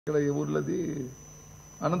ఇక్కడ ఏ ఊర్లోది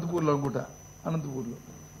అనంతపూర్లో అనుకుంటా. అనంతపూర్లో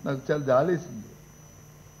నాకు చాలా జాలేసింది.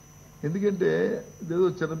 ఎందుకంటే ఇదేదో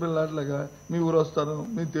చిన్నపిల్లలాగా మీ ఊరు వస్తాను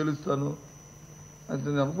మీకు తెలుస్తాను అంటే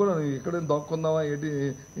నేను అనుకున్నాను ఎక్కడైనా దొక్కుందామా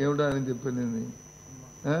ఏమిటా అని చెప్పాను.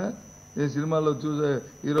 నేను సినిమాలో చూసే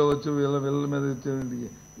హీరో వచ్చి వీళ్ళ మీద వచ్చేది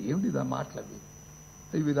ఏమిటి ఇదా మాటలవి.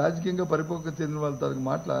 ఇవి రాజకీయంగా పరిపక్వత చెందిన వాళ్ళ తరగతి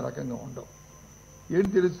మాటలు ఆ రకంగా ఉండవు.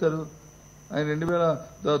 ఏంటి తెలుస్తారు? ఆయన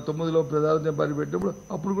 2009లో ప్రధాన పార్టీ పెట్టినప్పుడు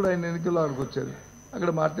అప్పుడు కూడా ఆయన ఎన్నికల్లో అక్కడికి వచ్చాడు, అక్కడ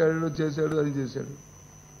మాట్లాడాడు, చేశాడు, అది చేశాడు.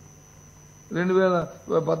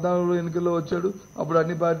 2014లో ఎన్నికల్లో వచ్చాడు, అప్పుడు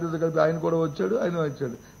అన్ని పార్టీలతో కలిపి ఆయన కూడా వచ్చాడు, ఆయన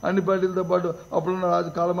వచ్చాడు. అన్ని పార్టీలతో పాటు అప్పుడున్న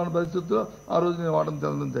కాలమాన పరిస్థితుల్లో ఆ రోజు నేను వాటం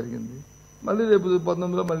తెలడం జరిగింది. మళ్ళీ రేపు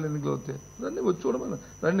 19లో మళ్ళీ ఎన్నికలు వస్తాయి. రండి వచ్చి చూడమని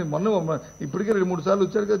రండి. మొన్న ఇప్పటికే 2-3 సార్లు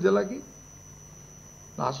వచ్చాడు కదా జిల్లాకి.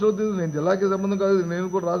 రాష్ట్రంలో తిరుగుతుంది, నేను జిల్లాకి సంబంధం కాదు, నేను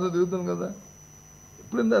కూడా రాష్ట్రంలో తిరుగుతాను కదా.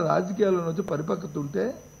 ఎప్పుడైనా రాజకీయాల్లో వచ్చి పరిపక్వత ఉంటే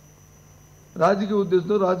రాజకీయ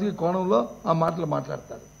ఉద్దేశంతో రాజకీయ కోణంలో ఆ మాటలు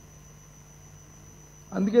మాట్లాడతారు.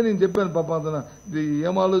 అందుకే నేను చెప్పాను పాప అతను ఇది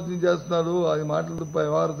ఏం ఆలోచన చేస్తున్నాడు, అది మాటలతో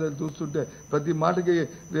వ్యవహారాలు చూస్తుంటే ప్రతి మాటకి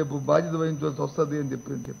రేపు బాధ్యత వహించవలసి వస్తుంది అని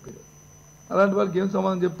చెప్పి అలాంటి వాళ్ళకి ఏం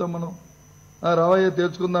సమాధానం చెప్తాం మనం? రవయ్య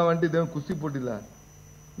తెచ్చుకుందామంటే ఇదేమో కుస్తీ పోటీలా,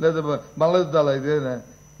 లేదా మల్లయుద్ధాలా, ఇదేనా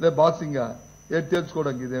లేదా బాక్సింగా, ఏది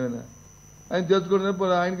తెచ్చుకోవడానికి ఇదేమైనా? ఆయన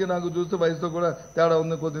తెచ్చుకోవడం ఆయనకి నాకు చూస్తే వయసుతో కూడా తేడా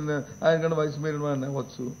ఉంది, కొద్దిగా ఆయనకన్నా వయసు మీరిన వాడిని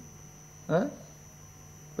అవ్వచ్చు,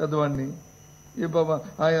 పెద్దవాడిని. ఈ పాప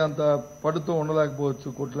ఆయన అంత పడుతూ ఉండలేకపోవచ్చు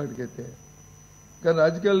కొట్లాడికైతే. కానీ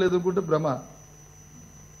రాజకీయాలు లేదనుకుంటే భ్రమ,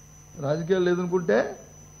 రాజకీయాలు లేదనుకుంటే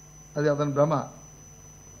అది అతని భ్రమ.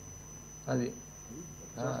 అది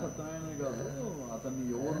అతన్ని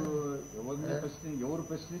ఎవరు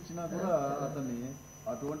ప్రశ్నించినా కూడా అతన్ని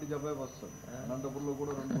అటువంటి జవాబు వస్తుంది. అనంతపురంలో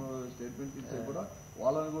కూడా 2 స్టేట్మెంట్ ఇస్తే కూడా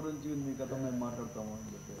వాళ్ళని గురించి మీ కథ మేము మాట్లాడతాము అని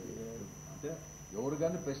చెప్పి, అంటే ఎవరు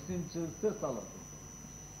కానీ ప్రశ్నించిస్తే చాలా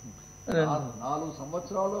 4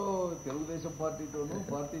 సంవత్సరాలు తెలుగుదేశం పార్టీతోనూ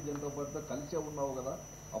భారతీయ జనతా పార్టీతో కలిసే ఉన్నావు కదా,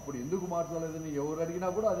 అప్పుడు ఎందుకు మాట్లాడలేదని ఎవరు అడిగినా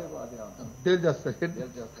కూడా అదే తేల్చేస్తారు,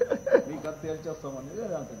 మీ కథ తేల్చేస్తామనేది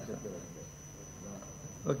అతను చెప్పారు.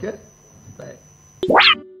 ఓకే.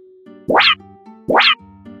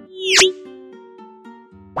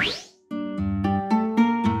 What?